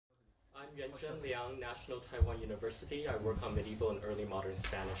I'm Yuen-Gen, Liang, National Taiwan University. I work on medieval and early modern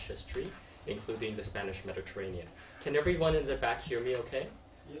Spanish history, including the Spanish Mediterranean. Can everyone in the back hear me okay?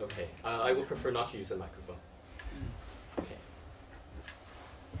 Yes. Okay. I would prefer not to use a microphone. Okay.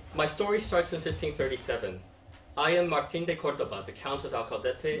 My story starts in 1537. I am Martin de Cordoba, the Count of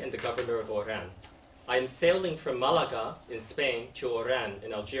Alcaldete and the Governor of Oran. I am sailing from Malaga in Spain to Oran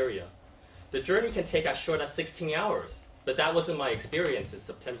in Algeria. The journey can take as short as 16 hours, but that wasn't my experience in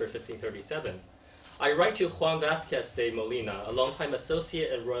September 1537. I write to Juan Vázquez de Molina, a longtime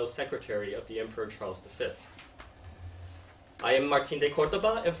associate and royal secretary of the Emperor Charles V. I am Martin de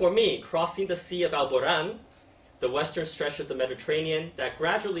Cordoba, and for me, crossing the Sea of Alborán, the western stretch of the Mediterranean that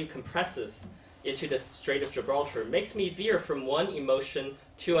gradually compresses into the Strait of Gibraltar, makes me veer from one emotion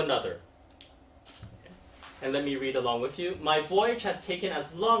to another. And let me read along with you. My voyage has taken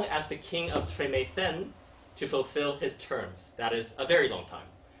as long as the king of Tremesen to fulfill his terms. That is a very long time.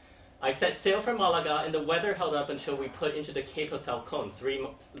 I set sail from Malaga, and the weather held up until we put into the Cape of Falcon, 3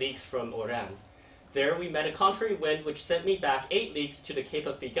 leagues from Oran. There we met a contrary wind which sent me back 8 leagues to the Cape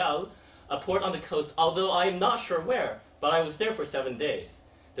of Vigal, a port on the coast, although I am not sure where, but I was there for 7 days.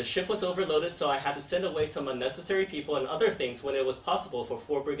 The ship was overloaded, so I had to send away some unnecessary people and other things when it was possible for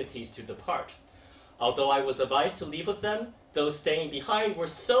 4 brigantes to depart. Although I was advised to leave with them, those staying behind were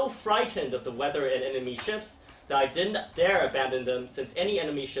so frightened of the weather and enemy ships that I didn't dare abandon them, since any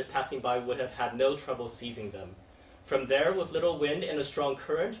enemy ship passing by would have had no trouble seizing them. From there, with little wind and a strong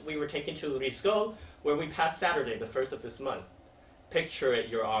current, we were taken to Risco, where we passed Saturday, the 1st of this month. Picture it,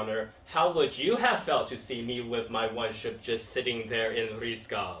 Your Honor. How would you have felt to see me with my one ship just sitting there in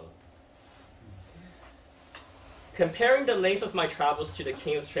Riscal? Comparing the length of my travels to the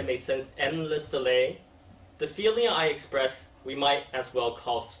King of Tremesen's endless delay, the feeling I express we might as well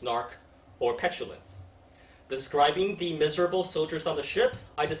call snark or petulance. Describing the miserable soldiers on the ship,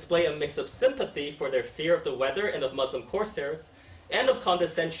 I display a mix of sympathy for their fear of the weather and of Muslim corsairs, and of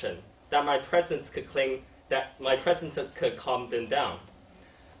condescension that my presence could calm them down.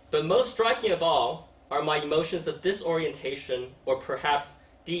 But most striking of all are my emotions of disorientation or perhaps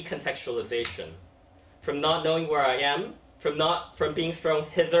decontextualization. From not knowing where I am, from being thrown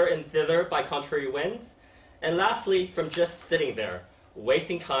hither and thither by contrary winds, and lastly, from just sitting there,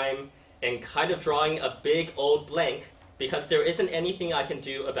 wasting time and kind of drawing a big old blank because there isn't anything I can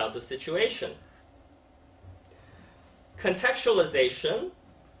do about the situation. Contextualization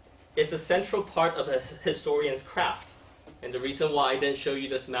is a central part of a historian's craft, and the reason why I didn't show you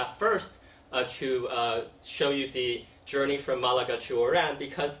this map first to show you the journey from Malaga to Oran,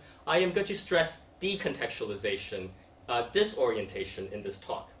 because I am going to stress decontextualization, disorientation in this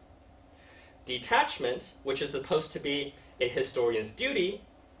talk. Detachment, which is supposed to be a historian's duty,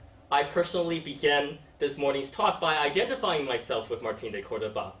 I personally began this morning's talk by identifying myself with Martin de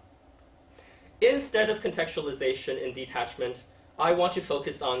Cordoba. Instead of contextualization and detachment, I want to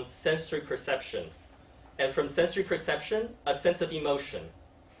focus on sensory perception, and from sensory perception, a sense of emotion,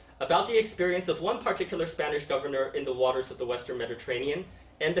 about the experience of one particular Spanish governor in the waters of the Western Mediterranean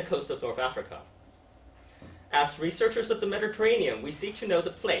and the coast of North Africa. As researchers of the Mediterranean, we seek to know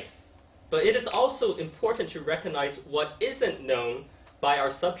the place, but it is also important to recognize what isn't known by our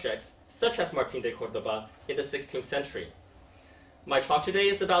subjects, such as Martin de Cordoba in the 16th century. My talk today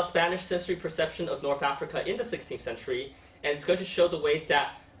is about Spanish sensory perception of North Africa in the 16th century, and it's going to show the ways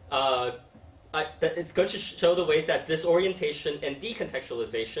that disorientation and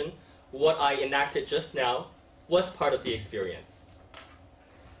decontextualization, what I enacted just now, was part of the experience.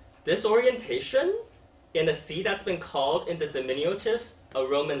 Disorientation in a sea that's been called in the diminutive a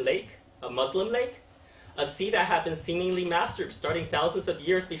Roman lake, a Muslim lake, a sea that had been seemingly mastered starting thousands of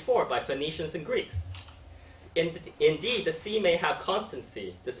years before by Phoenicians and Greeks. Indeed, the sea may have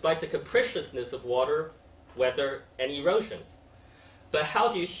constancy, despite the capriciousness of water, weather, and erosion. But how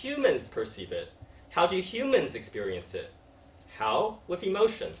do humans perceive it? How do humans experience it? How? With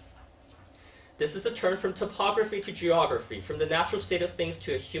emotion. This is a turn from topography to geography, from the natural state of things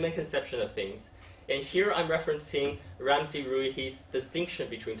to a human conception of things. And here I'm referencing Ramsey Ruihi's distinction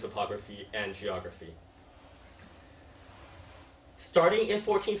between topography and geography. Starting in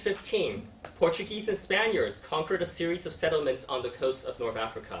 1415, Portuguese and Spaniards conquered a series of settlements on the coast of North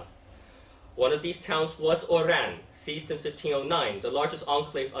Africa. One of these towns was Oran, seized in 1509, the largest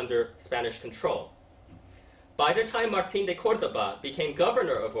enclave under Spanish control. By the time Martin de Cordoba became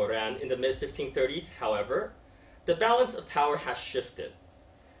governor of Oran in the mid-1530s, however, the balance of power has shifted.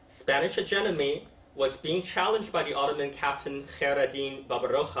 Spanish hegemony was being challenged by the Ottoman captain Khaireddin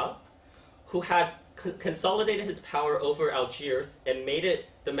Barbarossa, who had consolidated his power over Algiers and made it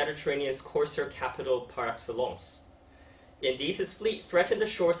the Mediterranean's corsair capital par excellence. Indeed, his fleet threatened the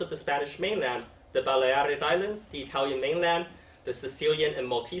shores of the Spanish mainland, the Baleares Islands, the Italian mainland, the Sicilian and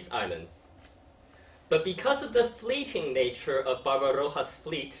Maltese Islands. But because of the fleeting nature of Barbaroja's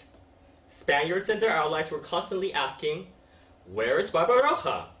fleet, Spaniards and their allies were constantly asking, "Where is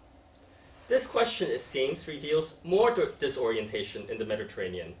Barbaroja?" This question, it seems, reveals more disorientation in the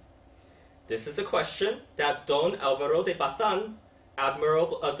Mediterranean. This is a question that Don Alvaro de Bazan,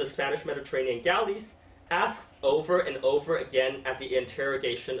 admiral of the Spanish Mediterranean galleys, asks over and over again at the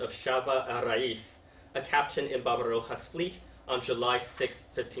interrogation of Chava Arraiz, a captain in Barbaroja's fleet, on July 6,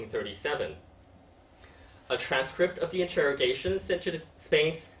 1537. A transcript of the interrogation sent to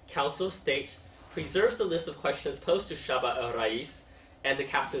Spain's Council of State preserves the list of questions posed to Chava Arraiz and the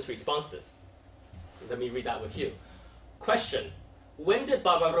captain's responses. Let me read that with you. Question: when did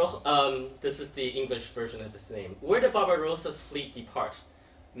Barbaroja, this is the English version of his name, where did Barbarossa's fleet depart?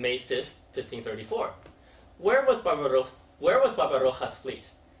 May 5th, 1534. Where was Barbaroja's fleet?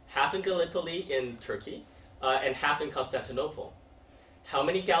 Half in Gallipoli in Turkey, and half in Constantinople. How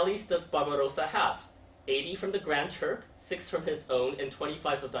many galleys does Barbarossa have? 80 from the Grand Turk, 6 from his own, and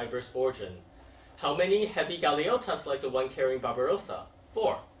 25 of diverse origin. How many heavy galeotas like the one carrying Barbarossa?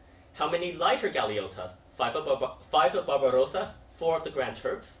 4. How many lighter galeotas? 5 of Barbarossa's, 4 of the Grand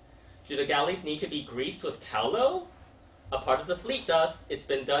Turks. Do the galleys need to be greased with tallow? A part of the fleet does. It's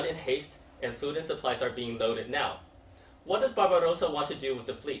been done in haste, and food and supplies are being loaded now. What does Barbarossa want to do with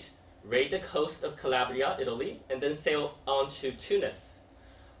the fleet? Raid the coast of Calabria, Italy, and then sail on to Tunis.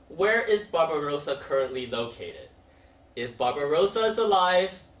 Where is Barbarossa currently located? If Barbarossa is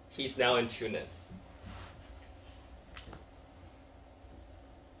alive, he's now in Tunis.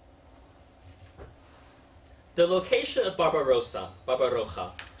 The location of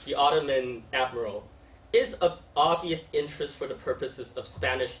Barbaroja, the Ottoman admiral, is of obvious interest for the purposes of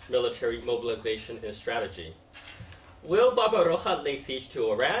Spanish military mobilization and strategy. Will Barbaroja lay siege to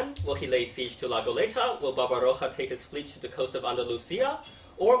Oran? Will he lay siege to La Goleta? Will Barbaroja take his fleet to the coast of Andalusia?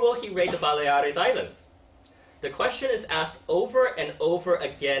 Or will he raid the Baleares Islands? The question is asked over and over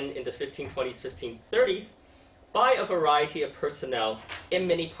again in the 1520s, 1530s by a variety of personnel in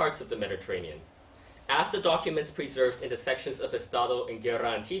many parts of the Mediterranean. As the documents preserved in the sections of Estado and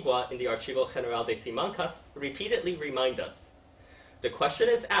Guerra Antigua in the Archivo General de Simancas repeatedly remind us. The question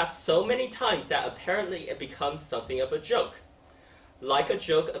is asked so many times that apparently it becomes something of a joke. Like a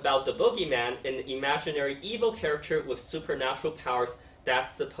joke about the boogeyman, an imaginary evil character with supernatural powers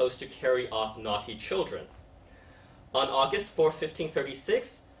that's supposed to carry off naughty children. On August 4,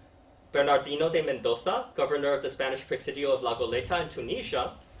 1536, Bernardino de Mendoza, governor of the Spanish Presidio of La Goleta in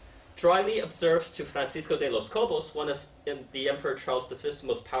Tunisia, dryly observes to Francisco de los Cobos, one of the Emperor Charles V's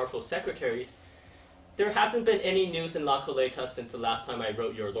most powerful secretaries, "There hasn't been any news in La Goleta since the last time I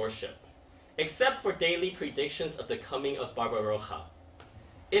wrote your lordship, except for daily predictions of the coming of Barbaroja.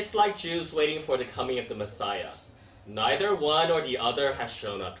 It's like Jews waiting for the coming of the Messiah. Neither one or the other has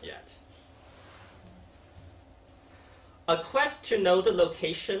shown up yet." A quest to know the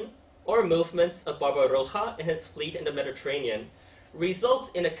location or movements of Barbaroja and his fleet in the Mediterranean results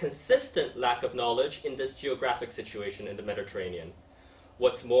in a consistent lack of knowledge in this geographic situation in the Mediterranean.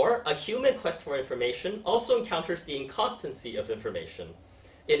 What's more, a human quest for information also encounters the inconstancy of information,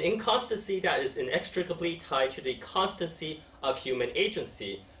 an inconstancy that is inextricably tied to the constancy of human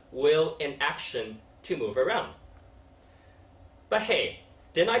agency, will, and action to move around. But hey,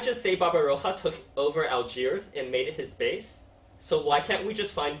 didn't I just say Barbaroja took over Algiers and made it his base? So why can't we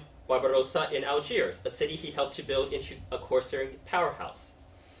just find Barbarossa in Algiers, a city he helped to build into a Corsair powerhouse?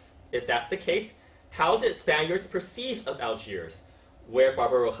 If that's the case, how did Spaniards perceive of Algiers, where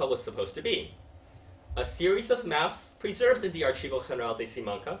Barbaroja was supposed to be? A series of maps preserved in the Archivo General de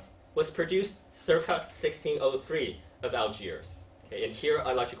Simancas was produced circa 1603 of Algiers. Okay, and here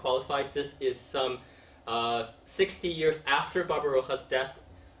I'd like to qualify, this is some 60 years after Barbaroja's death,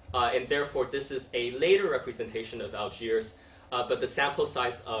 and therefore this is a later representation of Algiers, but the sample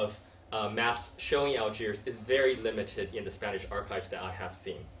size of maps showing Algiers is very limited in the Spanish archives that I have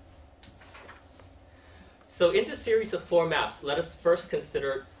seen. So in this series of 4 maps, let us first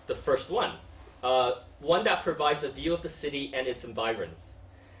consider the first one, one that provides a view of the city and its environs.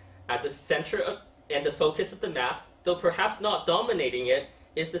 At the center and the focus of the map, though perhaps not dominating it,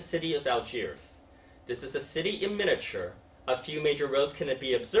 is the city of Algiers. This is a city in miniature. A few major roads can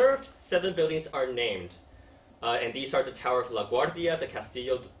be observed, 7 buildings are named. And these are the Tower of La Guardia, the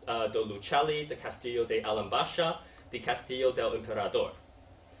Castillo do Luchali, the Castillo de Alambasha, the Castillo del Emperador.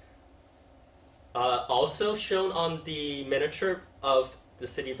 Also shown on the miniature of the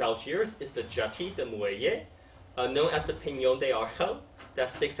city of Algiers is the Jetty de Muelle, known as the Peñón de Argel, that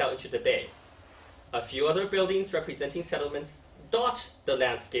sticks out into the bay. A few other buildings representing settlements dot the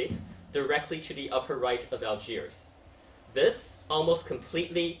landscape directly to the upper right of Algiers. This almost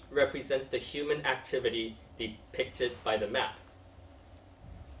completely represents the human activity depicted by the map.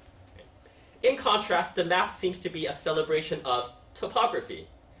 In contrast, the map seems to be a celebration of topography.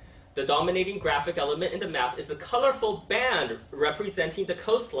 The dominating graphic element in the map is a colorful band representing the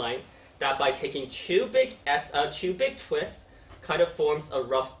coastline that, by taking two big twists, kind of forms a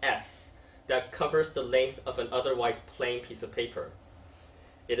rough S that covers the length of an otherwise plain piece of paper.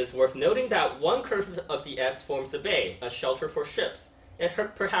 It is worth noting that one curve of the S forms a bay, a shelter for ships, and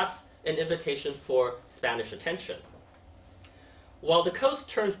perhaps an invitation for Spanish attention. While the coast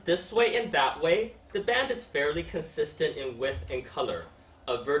turns this way and that way, the band is fairly consistent in width and color,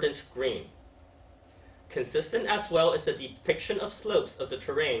 a verdant green. Consistent as well is the depiction of slopes of the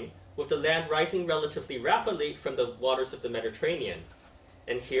terrain, with the land rising relatively rapidly from the waters of the Mediterranean.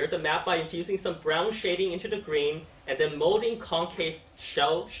 And here the map, by infusing some brown shading into the green and then molding concave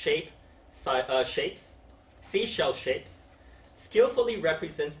seashell shapes, skillfully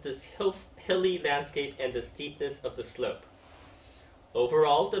represents this hilly landscape and the steepness of the slope.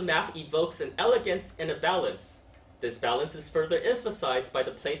 Overall, the map evokes an elegance and a balance. This balance is further emphasized by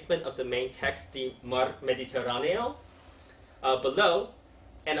the placement of the main text, the Mar Mediterraneo, below,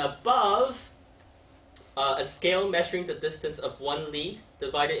 and above a scale measuring the distance of 1 league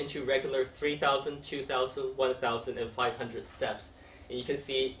divided into regular 3,000, 2,000, 1,000, and 500 steps. And you can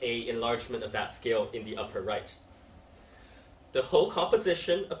see an enlargement of that scale in the upper right. The whole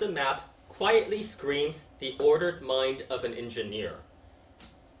composition of the map quietly screams the ordered mind of an engineer.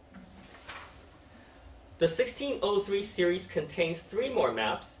 The 1603 series contains 3 more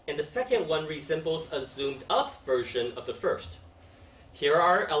maps, and the second one resembles a zoomed-up version of the first. Here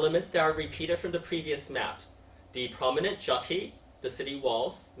are elements that are repeated from the previous map: the prominent jati, the city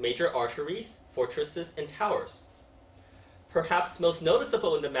walls, major arteries, fortresses, and towers. Perhaps most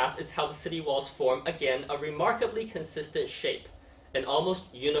noticeable in the map is how the city walls form, again, a remarkably consistent shape, an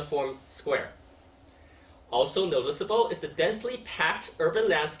almost uniform square. Also noticeable is the densely packed urban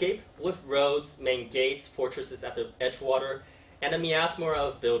landscape with roads, main gates, fortresses at the edgewater, and a miasma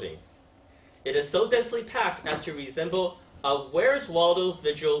of buildings. It is so densely packed as to resemble a Where's Waldo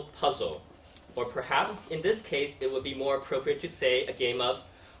visual puzzle, or perhaps in this case it would be more appropriate to say a game of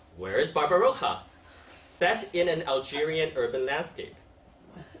Where is Barbaroja, set in an Algerian urban landscape.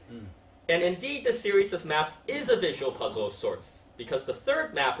 And indeed, the series of maps is a visual puzzle of sorts, because the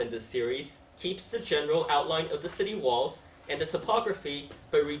third map in this series keeps the general outline of the city walls and the topography,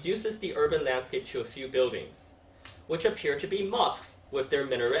 but reduces the urban landscape to a few buildings, which appear to be mosques with their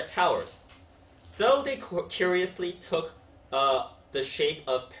minaret towers, though they curiously took the shape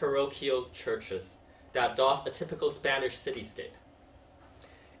of parochial churches that dot a typical Spanish cityscape.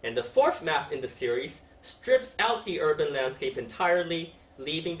 And the fourth map in the series strips out the urban landscape entirely,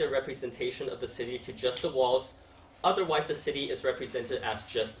 leaving the representation of the city to just the walls. Otherwise, the city is represented as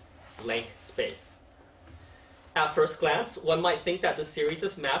just blank space. At first glance, one might think that the series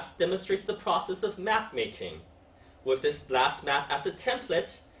of maps demonstrates the process of map making, with this last map as a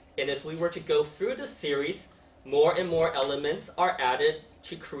template, and if we were to go through the series, more and more elements are added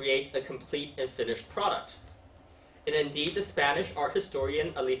to create a complete and finished product. And indeed, the Spanish art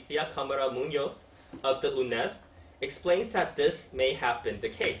historian Alicia Cámara Muñoz of the UNEV explains that this may have been the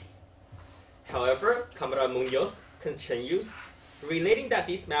case. However, Cámara Muñoz continues, relating that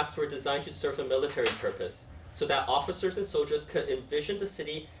these maps were designed to serve a military purpose, so that officers and soldiers could envision the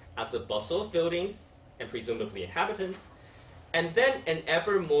city as a bustle of buildings, and presumably inhabitants, and then in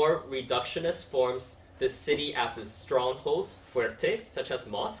ever more reductionist forms, the city as its strongholds, fuertes, such as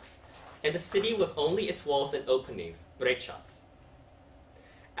mosques, and the city with only its walls and openings, brechas.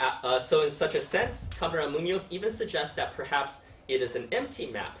 So in such a sense, Cámara Muñoz even suggests that perhaps it is an empty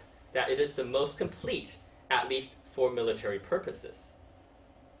map, that it is the most complete, at least for military purposes.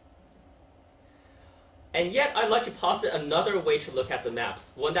 And yet, I'd like to posit another way to look at the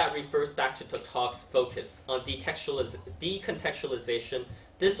maps, one that refers back to the talk's focus on decontextualization,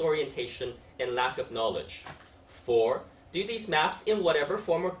 disorientation, and lack of knowledge. For, do these maps, in whatever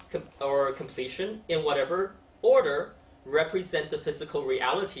form or completion, in whatever order, represent the physical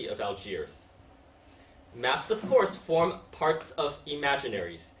reality of Algiers? Maps, of course, form parts of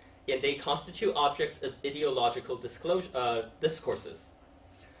imaginaries, and they constitute objects of ideological discourses.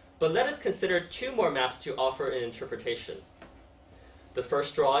 But let us consider 2 more maps to offer an interpretation. The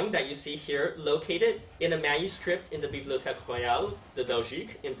first drawing that you see here, located in a manuscript in the Bibliothèque Royale de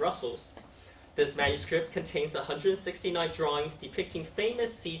Belgique in Brussels. This manuscript contains 169 drawings depicting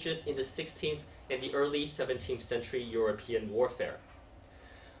famous sieges in the 16th and the early 17th century European warfare.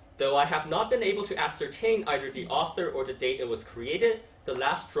 Though I have not been able to ascertain either the author or the date it was created, the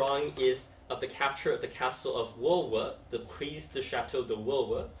last drawing is of the capture of the castle of Wowe, the Prise de Chateau de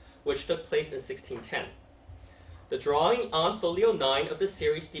Wowe, which took place in 1610. The drawing on folio 9 of the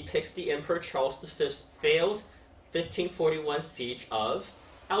series depicts the Emperor Charles V's failed 1541 siege of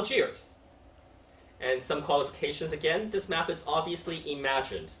Algiers. And some qualifications again, this map is obviously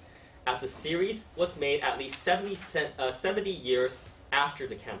imagined, as the series was made at least 70 years after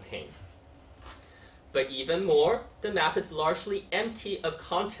the campaign. But even more, the map is largely empty of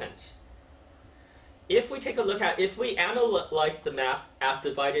content. If we analyze the map as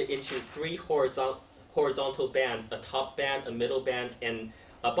divided into 3 horizontal bands, a top band, a middle band, and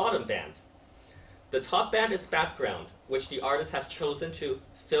a bottom band. The top band is background, which the artist has chosen to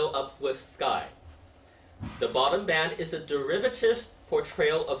fill up with sky. The bottom band is a derivative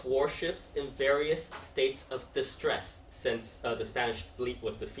portrayal of warships in various states of distress since the Spanish fleet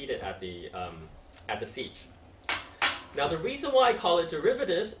was defeated at the siege. Now the reason why I call it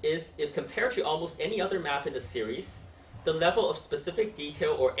derivative is if compared to almost any other map in the series, the level of specific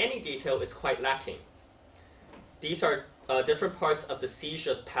detail or any detail is quite lacking. These are different parts of the siege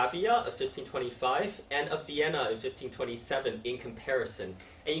of Pavia of 1525 and of Vienna in 1527 in comparison.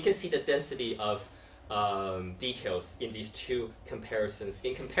 And you can see the density of details in these two comparisons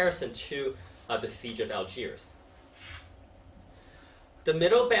in comparison to the siege of Algiers. The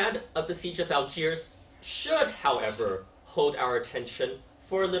middle band of the siege of Algiers should, however, hold our attention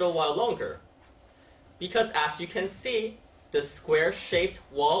for a little while longer, because as you can see, the square-shaped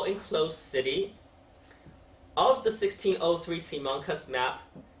wall-enclosed city of the 1603 Simancas map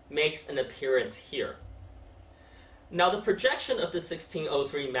makes an appearance here. Now, the projection of the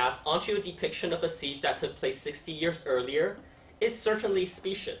 1603 map onto a depiction of a siege that took place 60 years earlier is certainly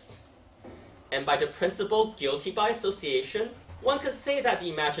specious. And by the principle guilty by association, one could say that the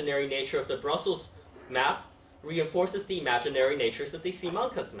imaginary nature of the Brussels map reinforces the imaginary natures of the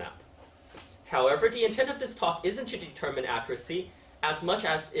Simancas map. However, the intent of this talk isn't to determine accuracy as much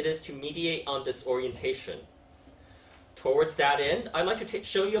as it is to mediate on disorientation. Towards that end, I'd like to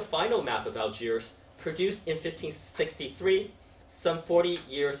show you a final map of Algiers produced in 1563, some 40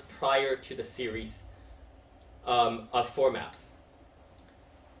 years prior to the series of 4 maps.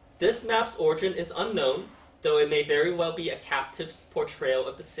 This map's origin is unknown, though it may very well be a captive's portrayal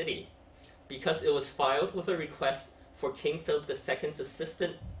of the city, because it was filed with a request for King Philip II's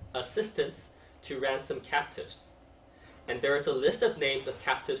assistance to ransom captives. And there is a list of names of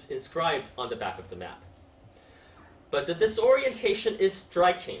captives inscribed on the back of the map. But the disorientation is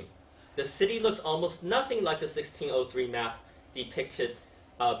striking. The city looks almost nothing like the 1603 map depicted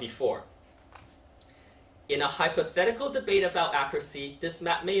before. In a hypothetical debate about accuracy, this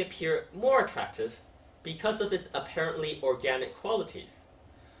map may appear more attractive because of its apparently organic qualities.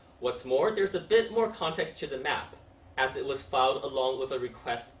 What's more, there's a bit more context to the map, as it was filed along with a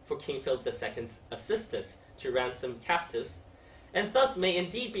request for King Philip II's assistance to ransom captives, and thus may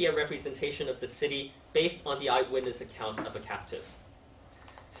indeed be a representation of the city based on the eyewitness account of a captive.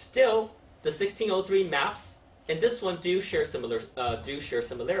 Still, the 1603 maps and this one do share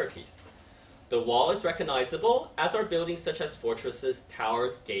similarities. The wall is recognizable, as are buildings such as fortresses,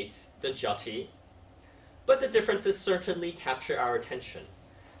 towers, gates, the jetty, but the differences certainly capture our attention.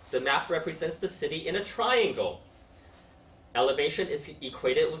 The map represents the city in a triangle. Elevation is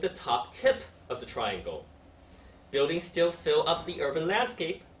equated with the top tip of the triangle. Buildings still fill up the urban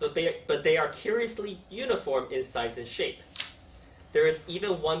landscape, but they are curiously uniform in size and shape. There is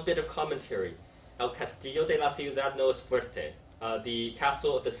even one bit of commentary. El Castillo de la Ciudad no es fuerte. The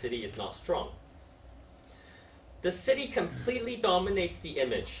castle of the city is not strong. The city completely dominates the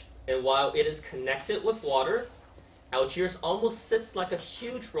image, and while it is connected with water, Algiers almost sits like a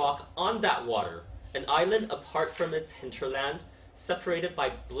huge rock on that water, an island apart from its hinterland, separated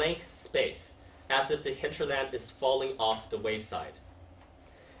by blank space, as if the hinterland is falling off the wayside.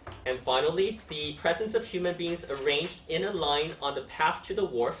 And finally, the presence of human beings arranged in a line on the path to the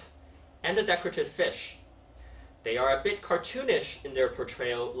wharf, and the decorative fish. They are a bit cartoonish in their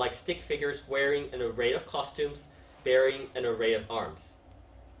portrayal, like stick figures wearing an array of costumes, bearing an array of arms.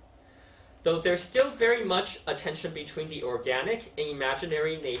 Though there's still very much a tension between the organic and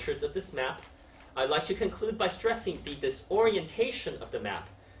imaginary natures of this map, I'd like to conclude by stressing the disorientation of the map,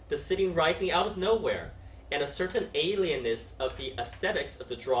 the city rising out of nowhere, and a certain alienness of the aesthetics of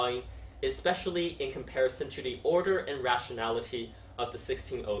the drawing, especially in comparison to the order and rationality of the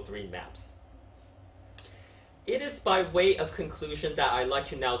 1603 maps. It is by way of conclusion that I'd like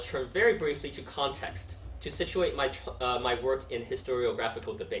to now turn very briefly to context, to situate my work in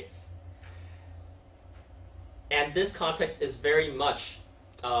historiographical debates. And this context is very much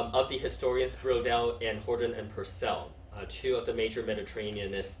of the historians Brodel and Horden and Purcell, two of the major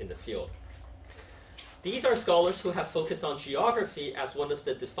Mediterraneanists in the field. These are scholars who have focused on geography as one of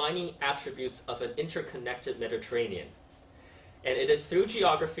the defining attributes of an interconnected Mediterranean. And it is through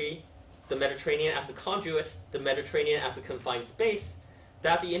geography, the Mediterranean as a conduit, the Mediterranean as a confined space,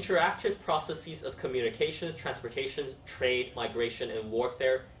 that the interactive processes of communications, transportation, trade, migration, and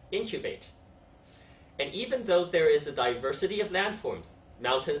warfare incubate. And even though there is a diversity of landforms,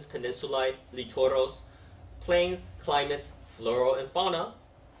 mountains, peninsulae, littorals, plains, climates, flora and fauna,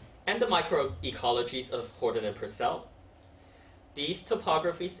 and the microecologies of Horden and Purcell, these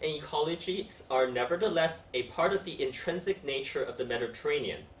topographies and ecologies are nevertheless a part of the intrinsic nature of the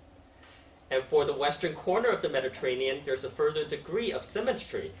Mediterranean. And for the western corner of the Mediterranean, there's a further degree of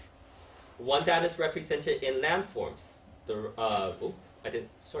symmetry, one that is represented in landforms.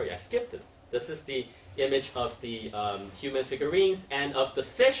 I skipped this. This is the image of the human figurines and of the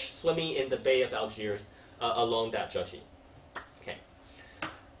fish swimming in the Bay of Algiers along that jetty. Okay.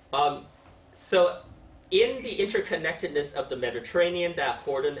 So in the interconnectedness of the Mediterranean that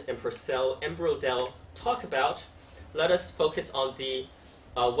Horden and Purcell and Brodel talk about, let us focus on the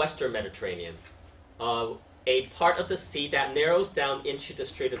Western Mediterranean, a part of the sea that narrows down into the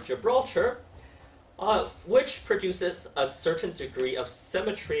Strait of Gibraltar, which produces a certain degree of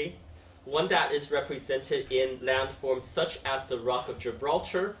symmetry, one that is represented in landforms such as the Rock of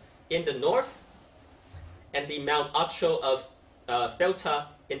Gibraltar in the north and the Mount Acho of Ceuta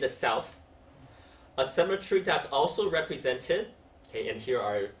in the south, a symmetry that's also represented, okay, and here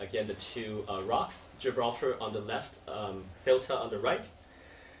are again the two rocks, Gibraltar on the left, Ceuta on the right.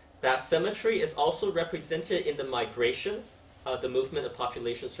 That symmetry is also represented in the migrations, the movement of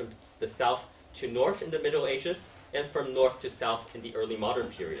populations from the south to north in the Middle Ages, and from north to south in the early modern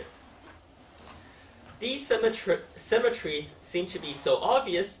period. These symmetries seem to be so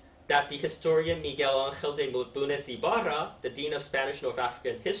obvious that the historian Miguel Ángel de Bulnes Ibarra, the Dean of Spanish North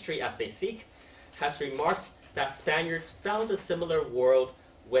African History at CSIC, has remarked that Spaniards found a similar world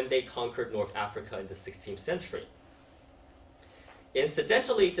when they conquered North Africa in the 16th century.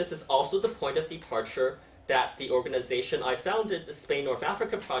 Incidentally, this is also the point of departure that the organization I founded, the Spain North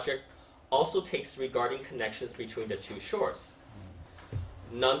Africa Project, also takes regarding connections between the two shores.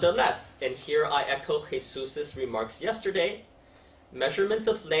 Nonetheless, and here I echo Jesus's remarks yesterday, measurements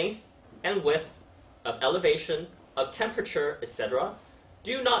of length and width, of elevation, of temperature, etc.,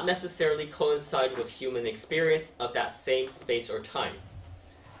 do not necessarily coincide with human experience of that same space or time,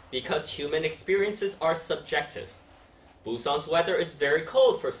 because human experiences are subjective. Busan's weather is very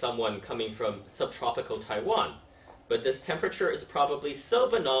cold for someone coming from subtropical Taiwan, but this temperature is probably so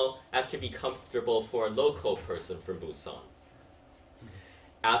banal as to be comfortable for a local person from Busan.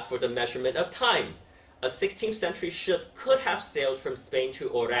 As for the measurement of time, a 16th century ship could have sailed from Spain to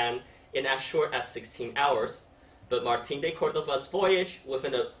Oran in as short as 16 hours, but Martín de Córdoba's voyage with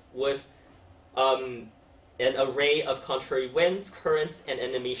an array of contrary winds, currents, and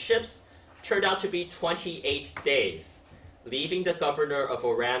enemy ships turned out to be 28 days, leaving the governor of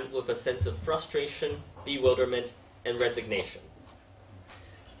Oran with a sense of frustration, bewilderment, and resignation.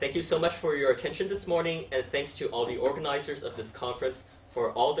 Thank you so much for your attention this morning, and thanks to all the organizers of this conference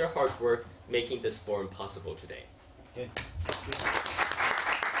for all their hard work making this forum possible today. Okay.